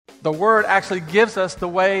the Word actually gives us the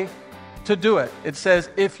way to do it. It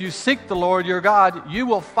says, if you seek the Lord your God, you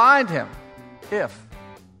will find Him if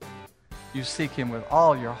you seek Him with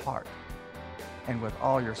all your heart and with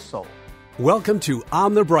all your soul. Welcome to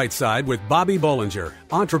On the Bright Side with Bobby Bollinger,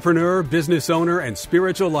 entrepreneur, business owner, and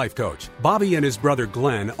spiritual life coach. Bobby and his brother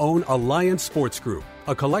Glenn own Alliance Sports Group,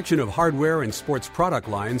 a collection of hardware and sports product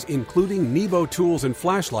lines, including Nebo tools and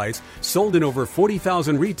flashlights, sold in over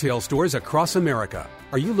 40,000 retail stores across America.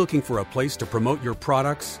 Are you looking for a place to promote your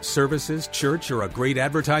products, services, church, or a great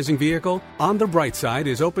advertising vehicle? On the Bright Side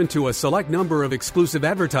is open to a select number of exclusive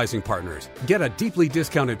advertising partners. Get a deeply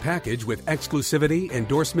discounted package with exclusivity,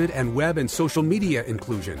 endorsement, and web and social media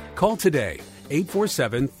inclusion. Call today,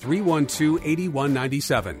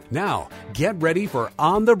 847-312-8197. Now, get ready for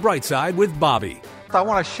On the Bright Side with Bobby. I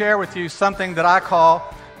want to share with you something that I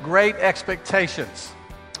call great expectations.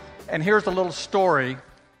 And here's a little story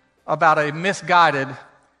about a misguided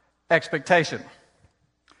expectation.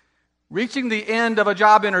 Reaching the end of a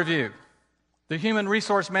job interview, the human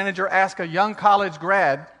resource manager asked a young college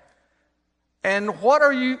grad, and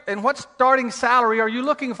what starting salary are you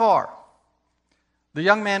looking for? The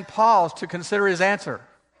young man paused to consider his answer.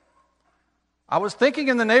 I was thinking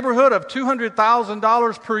in the neighborhood of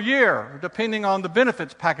 $200,000 per year, depending on the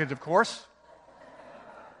benefits package, of course.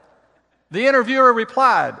 The interviewer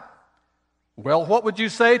replied, well, what would you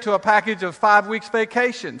say to a package of 5 weeks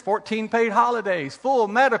vacation, 14 paid holidays, full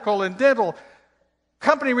medical and dental,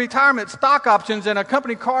 company retirement, stock options, and a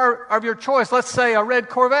company car of your choice, let's say a red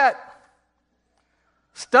Corvette?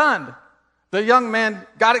 Stunned, the young man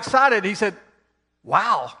got excited. He said,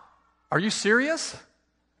 wow, are you serious?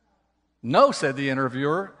 No, said the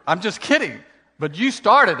interviewer, I'm just kidding, but you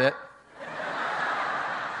started it.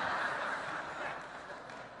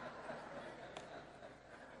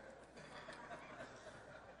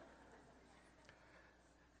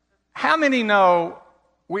 How many know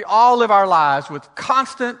we all live our lives with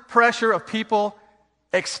constant pressure of people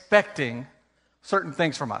expecting certain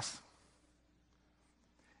things from us?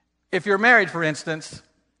 If you're married, for instance,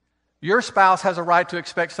 your spouse has a right to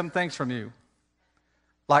expect some things from you,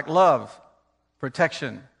 like love,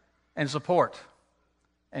 protection, and support,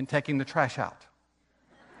 and taking the trash out.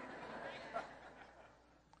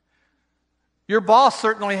 Your boss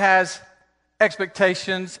certainly has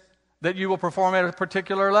expectations that you will perform at a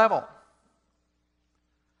particular level.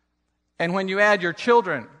 And when you add your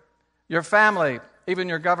children, your family, even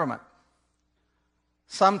your government,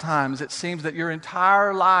 sometimes it seems that your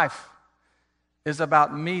entire life is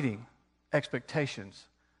about meeting expectations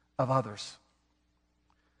of others.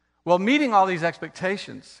 Well, meeting all these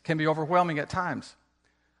expectations can be overwhelming at times,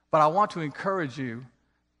 but I want to encourage you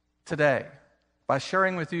today by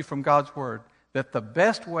sharing with you from God's Word that the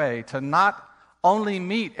best way to not only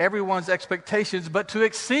meet everyone's expectations, but to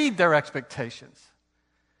exceed their expectations,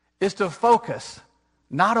 is to focus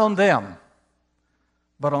not on them,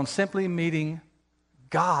 but on simply meeting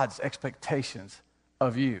God's expectations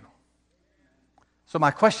of you. So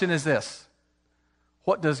my question is this: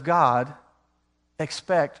 what does God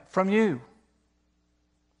expect from you?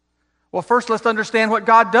 Well, first let's understand what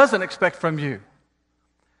God doesn't expect from you.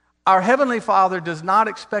 Our Heavenly Father does not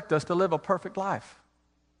expect us to live a perfect life.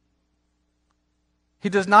 He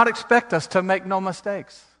does not expect us to make no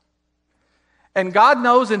mistakes. And God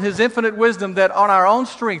knows in His infinite wisdom that on our own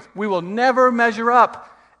strength, we will never measure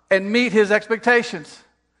up and meet His expectations.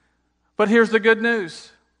 But here's the good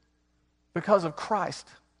news. Because of Christ,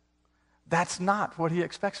 that's not what He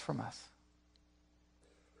expects from us.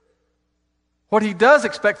 What He does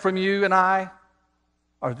expect from you and I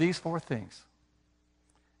are these 4 things.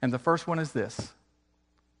 And the first one is this: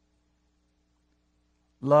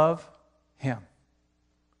 love Him.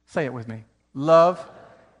 Say it with me. Love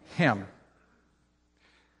Him.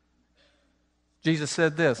 Jesus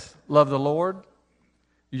said this: love the Lord,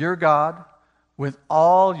 your God, with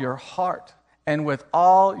all your heart and with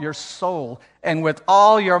all your soul and with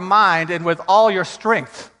all your mind and with all your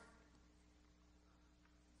strength.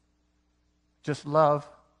 Just love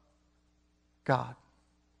God.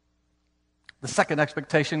 The second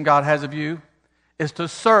expectation God has of you is to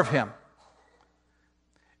serve Him.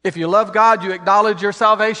 If you love God, you acknowledge your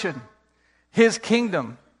salvation, His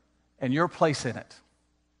kingdom, and your place in it.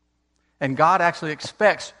 And God actually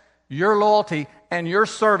expects your loyalty and your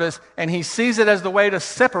service, and He sees it as the way to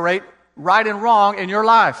separate right and wrong in your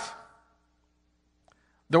life.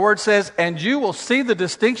 The Word says, and you will see the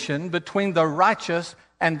distinction between the righteous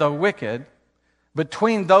and the wicked,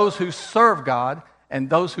 between those who serve God and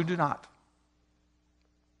those who do not.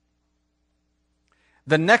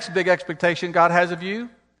 The next big expectation God has of you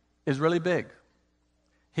is really big.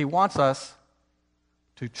 He wants us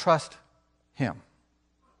to trust Him.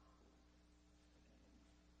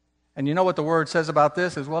 And you know what the Word says about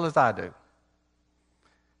this as well as I do.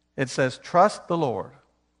 It says, trust the Lord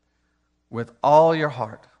with all your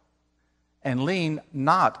heart and lean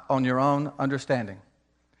not on your own understanding.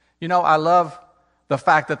 You know, I love the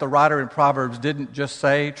fact that the writer in Proverbs didn't just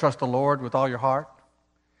say, trust the Lord with all your heart.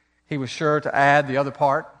 He was sure to add the other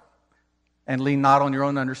part, and lean not on your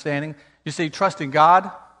own understanding. You see, trusting God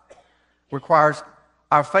requires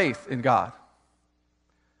our faith in God,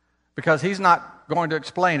 because He's not going to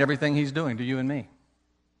explain everything He's doing to you and me.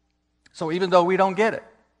 So even though we don't get it,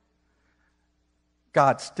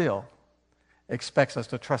 God still expects us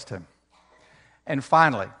to trust Him. And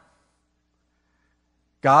finally,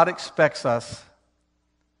 God expects us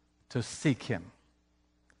to seek Him.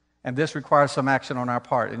 And this requires some action on our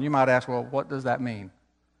part. And you might ask, well, what does that mean?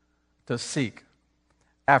 To seek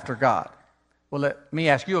after God. Well, let me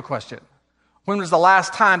ask you a question. When was the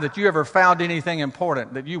last time that you ever found anything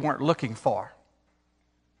important that you weren't looking for?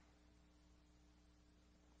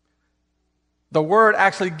 The Word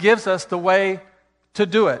actually gives us the way to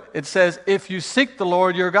do it. It says, if you seek the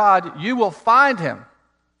Lord your God, you will find Him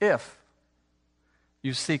if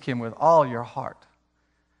you seek Him with all your heart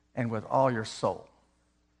and with all your soul.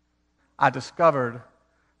 I discovered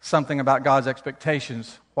something about God's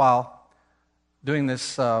expectations while doing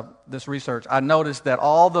this research. I noticed that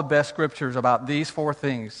all the best scriptures about these four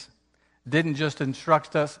things didn't just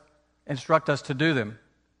instruct us to do them,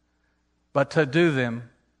 but to do them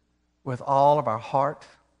with all of our heart,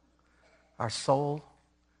 our soul,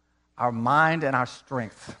 our mind, and our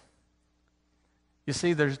strength. You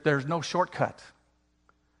see, there's no shortcut.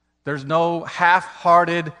 There's no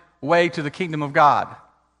half-hearted way to the kingdom of God.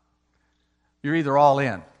 You're either all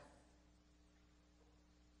in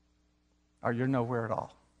or you're nowhere at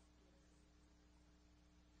all.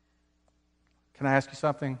 Can I ask you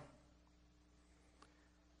something?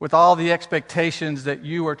 With all the expectations that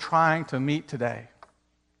you are trying to meet today,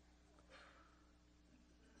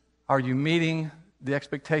 are you meeting the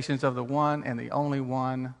expectations of the one and the only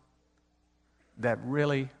one that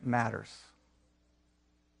really matters?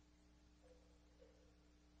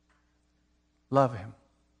 Love Him.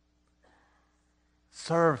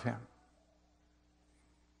 Serve Him.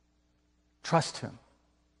 Trust Him.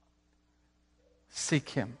 Seek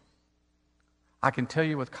Him. I can tell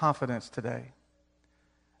you with confidence today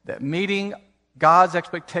that meeting God's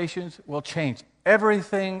expectations will change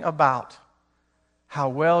everything about how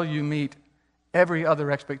well you meet every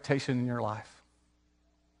other expectation in your life.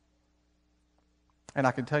 And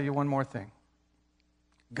I can tell you one more thing.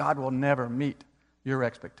 God will never meet your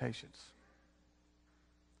expectations,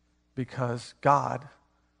 because God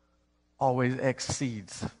always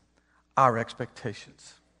exceeds our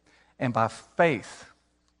expectations. And by faith,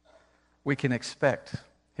 we can expect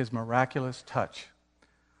His miraculous touch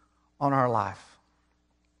on our life.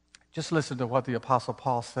 Just listen to what the Apostle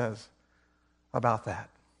Paul says about that.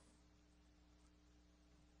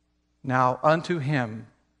 Now unto Him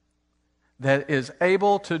that is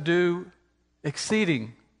able to do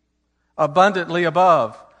exceeding abundantly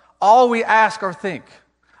above all we ask or think,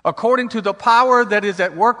 according to the power that is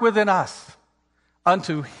at work within us,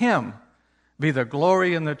 unto Him be the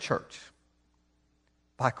glory in the church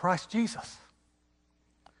by Christ Jesus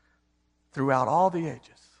throughout all the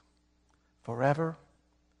ages, forever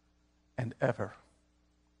and ever.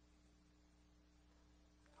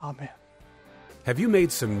 Amen. Have you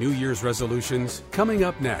made some New Year's resolutions? Coming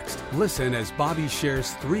up next, listen as Bobby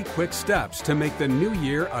shares 3 quick steps to make the new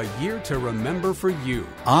year a year to remember for you.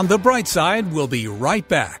 On the Bright Side, we'll be right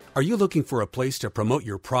back. Are you looking for a place to promote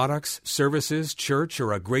your products, services, church,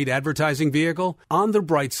 or a great advertising vehicle? On the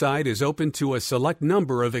Bright Side is open to a select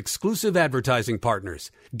number of exclusive advertising partners.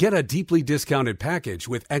 Get a deeply discounted package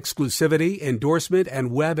with exclusivity, endorsement, and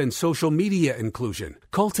web and social media inclusion.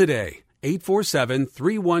 Call today.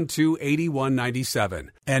 847-312-8197.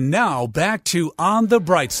 And now back to On the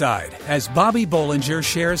Bright Side as Bobby Bollinger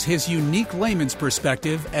shares his unique layman's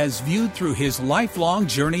perspective as viewed through his lifelong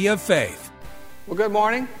journey of faith. Well, good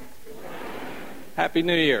morning. Happy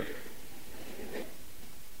New Year.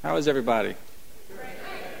 How is everybody?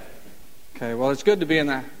 Okay, well, it's good to be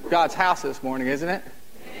in God's house this morning, isn't it?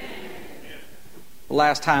 The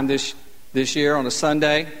last time this year on a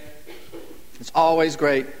Sunday. It's always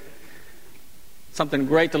great. Something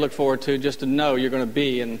great to look forward to, just to know you're going to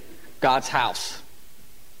be in God's house.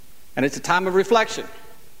 And it's a time of reflection.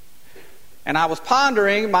 And I was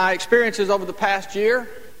pondering my experiences over the past year,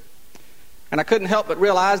 and I couldn't help but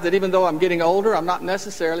realize that even though I'm getting older, I'm not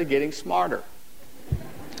necessarily getting smarter.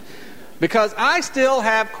 Because I still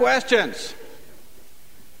have questions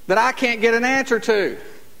that I can't get an answer to.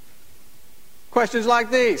 Questions like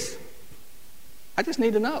these. I just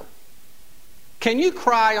need to know. Can you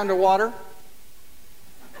cry underwater?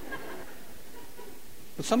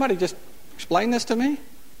 Would somebody just explain this to me?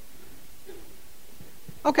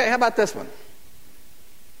 Okay, how about this one?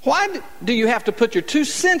 Why do you have to put your 2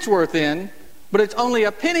 cents worth in, but it's only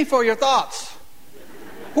a penny for your thoughts?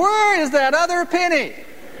 Where is that other penny?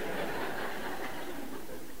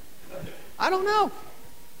 I don't know.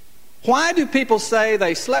 Why do people say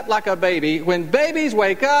they slept like a baby when babies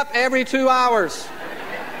wake up every 2 hours?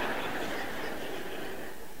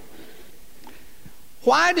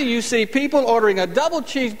 Why do you see people ordering a double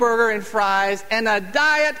cheeseburger and fries and a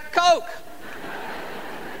Diet Coke?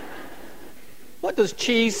 What does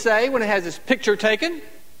cheese say when it has its picture taken?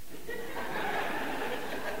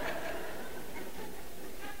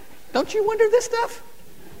 Don't you wonder this stuff?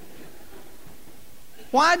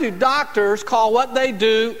 Why do doctors call what they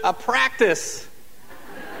do a practice?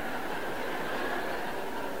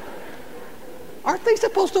 Aren't they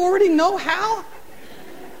supposed to already know how?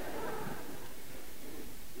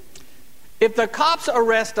 If the cops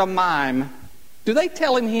arrest a mime, do they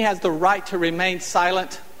tell him he has the right to remain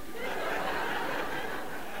silent?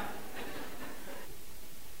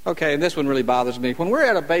 Okay, this one really bothers me. When we're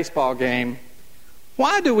at a baseball game,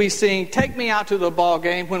 why do we sing "Take Me Out to the Ball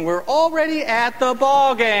Game" when we're already at the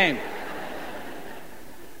ball game?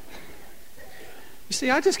 You see,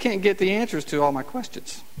 I just can't get the answers to all my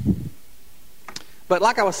questions. But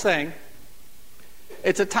like I was saying,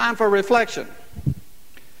 it's a time for reflection.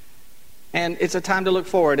 And it's a time to look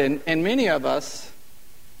forward. And many of us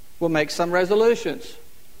will make some resolutions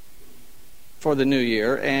for the new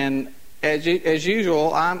year. And as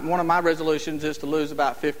usual, one of my resolutions is to lose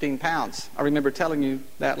about 15 pounds. I remember telling you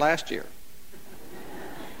that last year.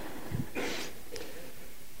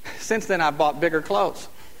 Since then, I've bought bigger clothes.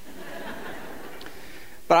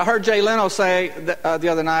 But I heard Jay Leno say the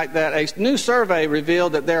other night that a new survey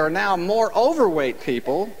revealed that there are now more overweight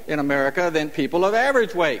people in America than people of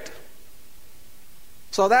average weight.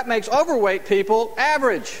 So that makes overweight people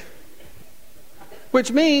average,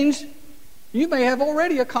 which means you may have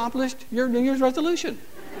already accomplished your New Year's resolution.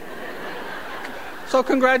 So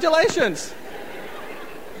congratulations.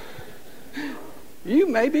 You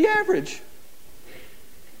may be average.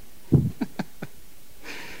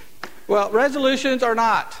 Well, resolutions or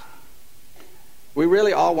not, we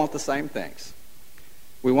really all want the same things.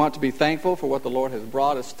 We want to be thankful for what the Lord has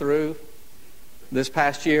brought us through this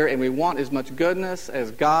past year, and we want as much goodness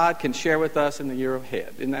as God can share with us in the year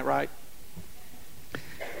ahead. Isn't that right?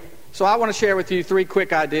 So I want to share with you 3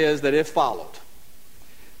 quick ideas that, if followed,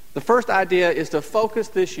 the first idea is to focus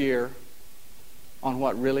this year on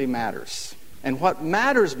what really matters. And what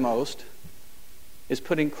matters most is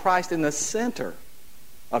putting Christ in the center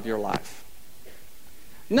of your life.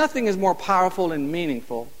 Nothing is more powerful and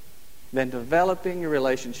meaningful than developing your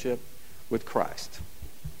relationship with Christ.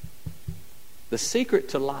 The secret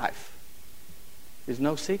to life is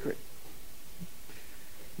no secret.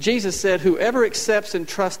 Jesus said, "Whoever accepts and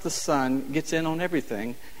trusts the Son gets in on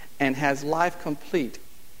everything and has life complete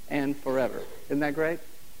and forever." Isn't that great?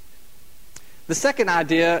 The second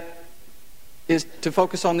idea is to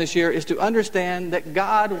focus on this year is to understand that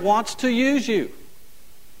God wants to use you.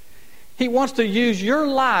 He wants to use your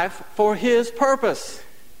life for His purpose.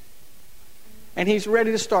 And He's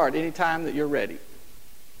ready to start anytime that you're ready.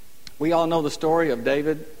 We all know the story of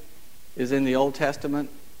David is in the Old Testament.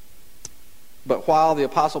 But while the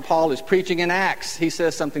Apostle Paul is preaching in Acts, he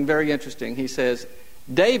says something very interesting. He says,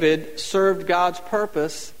 David served God's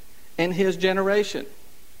purpose in his generation.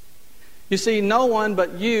 You see, no one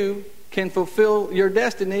but you can fulfill your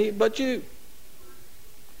destiny but you.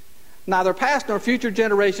 Neither past nor future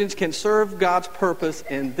generations can serve God's purpose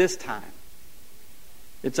in this time.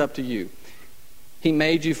 It's up to you. He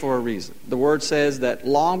made you for a reason. The Word says that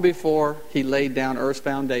long before He laid down earth's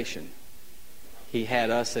foundation, He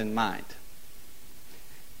had us in mind.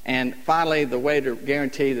 And finally, the way to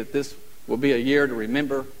guarantee that this will be a year to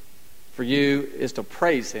remember for you is to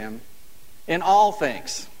praise Him in all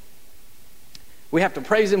things. We have to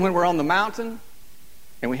praise Him when we're on the mountain,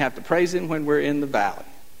 and we have to praise Him when we're in the valley.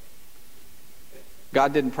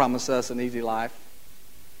 God didn't promise us an easy life.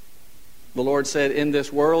 The Lord said, "In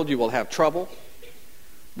this world you will have trouble,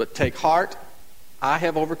 but take heart, I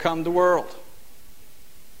have overcome the world."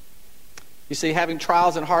 You see, having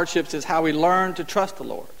trials and hardships is how we learn to trust the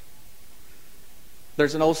Lord.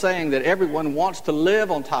 There's an old saying that everyone wants to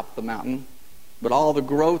live on top of the mountain, but all the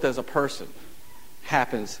growth as a person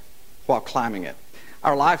happens while climbing it.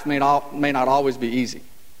 Our life may not always be easy,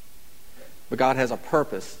 but God has a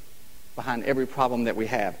purpose behind every problem that we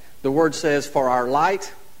have. The Word says, "For our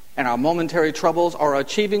light and our momentary troubles are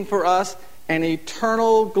achieving for us an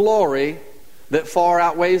eternal glory that far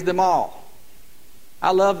outweighs them all.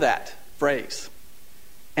 I love that phrase.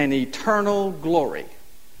 An eternal glory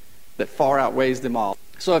that far outweighs them all.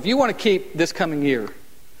 So if you want to keep this coming year,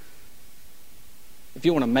 if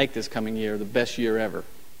you want to make this coming year the best year ever,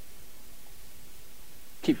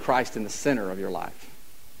 keep Christ in the center of your life.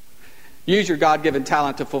 Use your God-given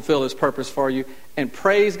talent to fulfill His purpose for you, and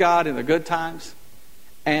praise God in the good times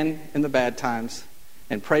and in the bad times,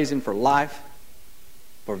 and praise Him for life,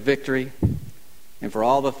 for victory, and for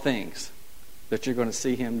all the things that you're going to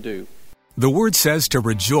see Him do. The Word says to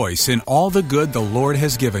rejoice in all the good the Lord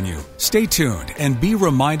has given you. Stay tuned and be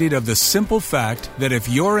reminded of the simple fact that if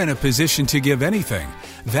you're in a position to give anything,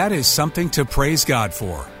 that is something to praise God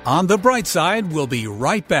for. On the Bright Side, we'll be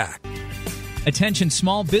right back. Attention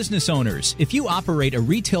small business owners. If you operate a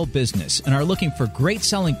retail business and are looking for great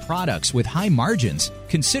selling products with high margins,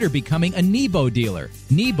 consider becoming a Nebo dealer.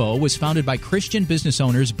 Nebo was founded by Christian business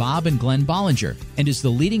owners Bob and Glenn Bollinger and is the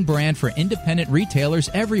leading brand for independent retailers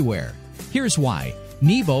everywhere. Here's why.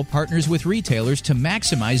 Nebo partners with retailers to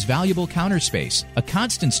maximize valuable counter space, a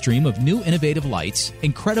constant stream of new innovative lights,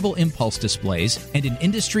 incredible impulse displays, and an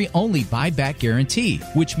industry-only buyback guarantee,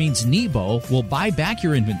 which means Nebo will buy back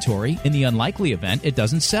your inventory in the unlikely event it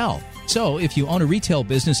doesn't sell. So if you own a retail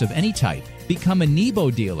business of any type, become a Nebo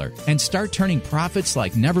dealer and start turning profits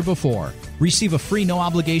like never before. Receive a free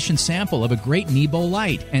no-obligation sample of a great Nebo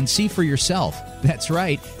light and see for yourself. That's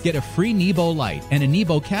right, get a free Nebo light and a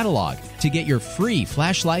Nebo catalog. To get your free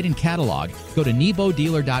flashlight and catalog, go to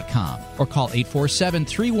NeboDealer.com or call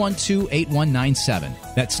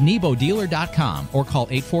 847-312-8197. That's NeboDealer.com or call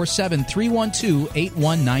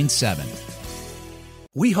 847-312-8197.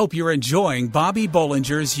 We hope you're enjoying Bobby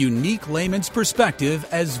Bollinger's unique layman's perspective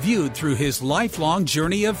as viewed through his lifelong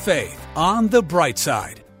journey of faith on the Bright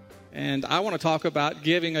Side. And I want to talk about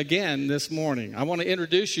giving again this morning. I want to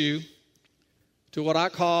introduce you to what I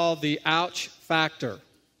call the ouch factor,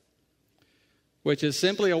 which is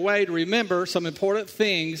simply a way to remember some important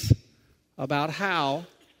things about how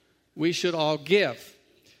we should all give.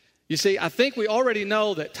 You see, I think we already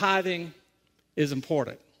know that tithing is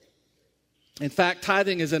important. In fact,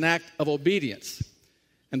 tithing is an act of obedience.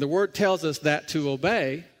 And the Word tells us that to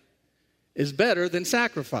obey is better than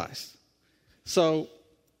sacrifice. So,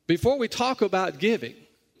 before we talk about giving,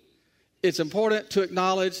 it's important to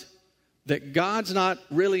acknowledge that God's not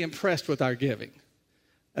really impressed with our giving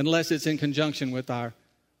unless it's in conjunction with our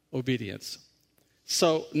obedience.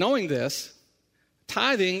 So, knowing this,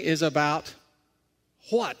 tithing is about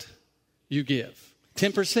what you give.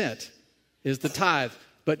 10% is the tithe.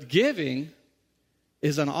 But giving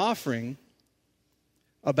is an offering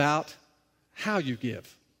about how you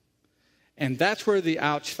give. And that's where the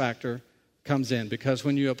ouch factor comes in, because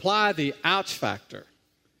when you apply the ouch factor,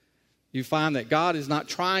 you find that God is not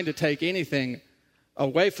trying to take anything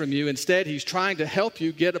away from you. Instead, He's trying to help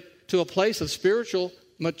you get to a place of spiritual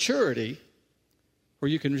maturity where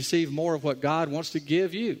you can receive more of what God wants to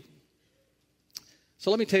give you. So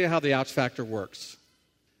let me tell you how the ouch factor works.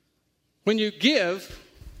 When you give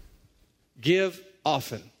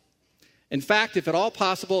often. In fact, if at all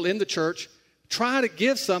possible in the church, try to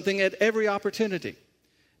give something at every opportunity.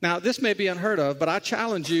 Now, this may be unheard of, but I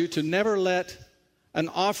challenge you to never let an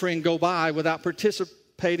offering go by without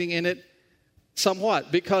participating in it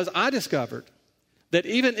somewhat, because I discovered that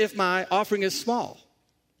even if my offering is small,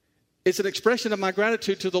 it's an expression of my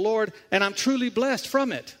gratitude to the Lord, and I'm truly blessed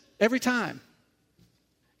from it every time.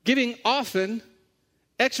 Giving often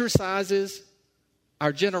exercises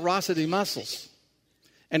our generosity muscles.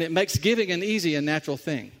 And it makes giving an easy and natural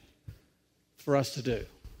thing for us to do.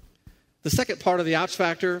 The second part of the ouch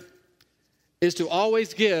factor is to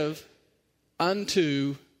always give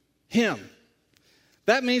unto Him.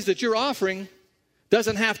 That means that your offering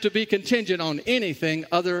doesn't have to be contingent on anything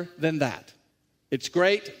other than that. It's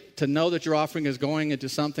great to know that your offering is going into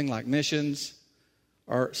something like missions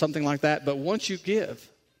or something like that, but once you give,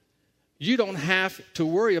 you don't have to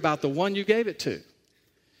worry about the one you gave it to.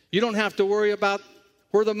 You don't have to worry about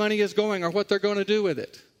where the money is going or what they're going to do with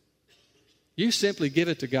it. You simply give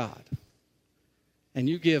it to God. And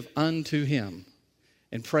you give unto Him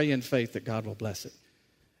and pray in faith that God will bless it.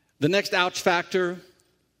 The next ouch factor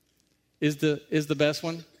is the best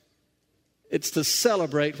one. It's to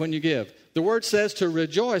celebrate when you give. The Word says to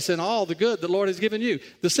rejoice in all the good the Lord has given you.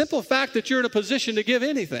 The simple fact that you're in a position to give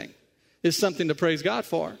anything is something to praise God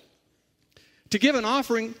for. To give an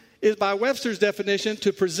offering is, by Webster's definition,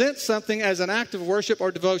 to present something as an act of worship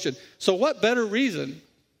or devotion. So what better reason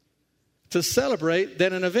to celebrate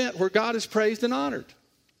than an event where God is praised and honored?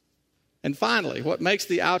 And finally, what makes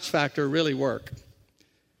the ouch factor really work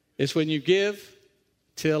is when you give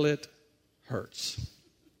till it hurts.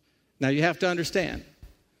 Now, you have to understand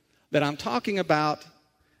that I'm talking about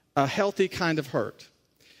a healthy kind of hurt.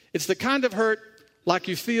 It's the kind of hurt like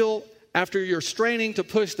you feel after you're straining to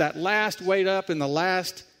push that last weight up in the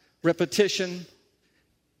last repetition,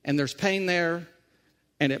 and there's pain there,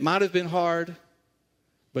 and it might have been hard,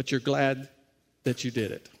 but you're glad that you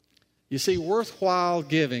did it. You see, worthwhile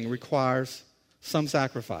giving requires some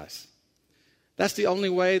sacrifice. That's the only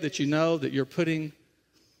way that you know that you're putting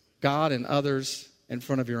God and others in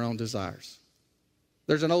front of your own desires.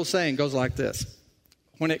 There's an old saying, goes like this.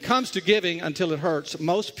 When it comes to giving until it hurts,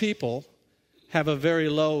 most people have a very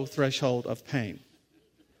low threshold of pain.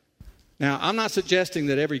 Now, I'm not suggesting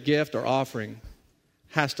that every gift or offering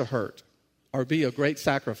has to hurt or be a great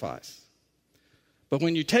sacrifice. But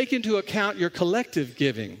when you take into account your collective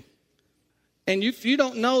giving, and you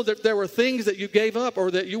don't know that there were things that you gave up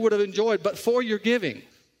or that you would have enjoyed, but for your giving,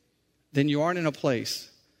 then you aren't in a place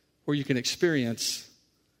where you can experience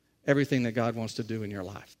everything that God wants to do in your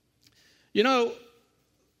life. You know,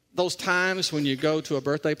 those times when you go to a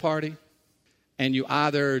birthday party and you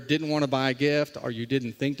either didn't want to buy a gift or you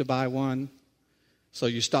didn't think to buy one, so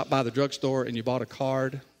you stopped by the drugstore and you bought a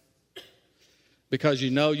card because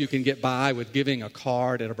you know you can get by with giving a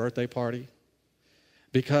card at a birthday party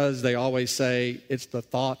because they always say it's the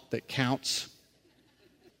thought that counts,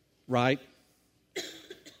 right?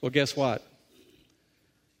 Well, guess what?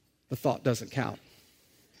 The thought doesn't count.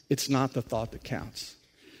 It's not the thought that counts.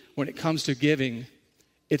 When it comes to giving,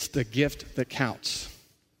 it's the gift that counts.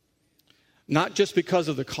 Not just because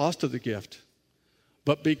of the cost of the gift,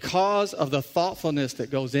 but because of the thoughtfulness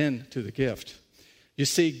that goes into the gift. You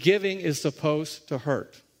see, giving is supposed to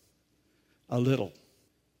hurt a little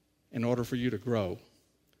in order for you to grow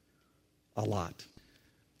a lot.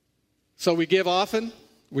 So we give often,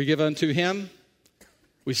 we give unto Him,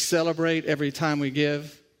 we celebrate every time we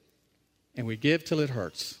give, and we give till it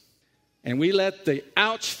hurts. And we let the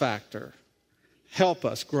ouch factor help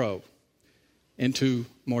us grow into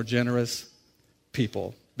more generous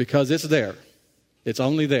people because it's there. It's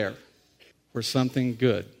only there where something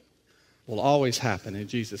good will always happen in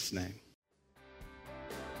Jesus' name.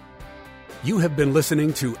 You have been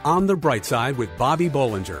listening to On the Bright Side with Bobby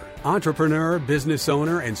Bollinger, entrepreneur, business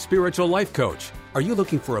owner, and spiritual life coach. Are you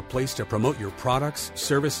looking for a place to promote your products,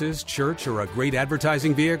 services, church, or a great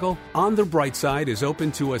advertising vehicle? On the Bright Side is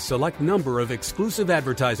open to a select number of exclusive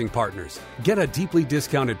advertising partners. Get a deeply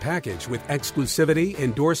discounted package with exclusivity,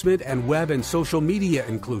 endorsement, and web and social media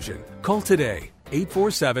inclusion. Call today.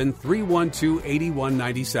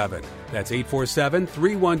 847-312-8197. That's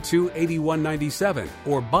 847-312-8197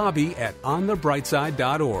 or Bobby at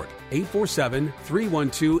onthebrightside.org.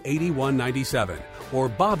 847-312-8197 or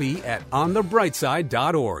Bobby at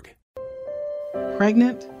onthebrightside.org.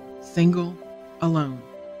 Pregnant, single, alone.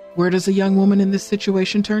 Where does a young woman in this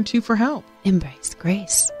situation turn to for help? Embrace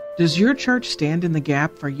Grace. Does your church stand in the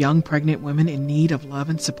gap for young pregnant women in need of love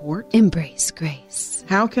and support? Embrace Grace.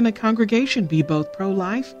 How can a congregation be both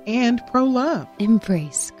pro-life and pro-love?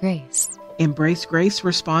 Embrace Grace. Embrace Grace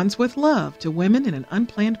responds with love to women in an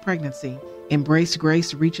unplanned pregnancy. Embrace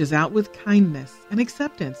Grace reaches out with kindness and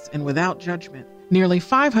acceptance and without judgment. Nearly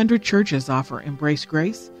 500 churches offer Embrace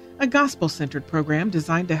Grace, a gospel-centered program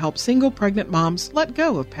designed to help single pregnant moms let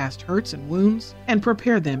go of past hurts and wounds and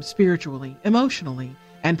prepare them spiritually, emotionally,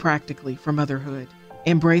 and practically for motherhood.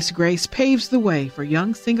 Embrace Grace paves the way for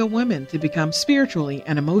young single women to become spiritually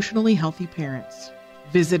and emotionally healthy parents.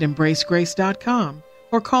 Visit embracegrace.com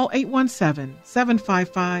or call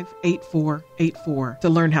 817-755-8484 to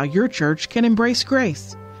learn how your church can embrace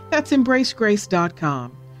grace. That's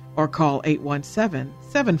embracegrace.com or call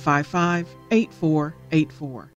 817-755-8484.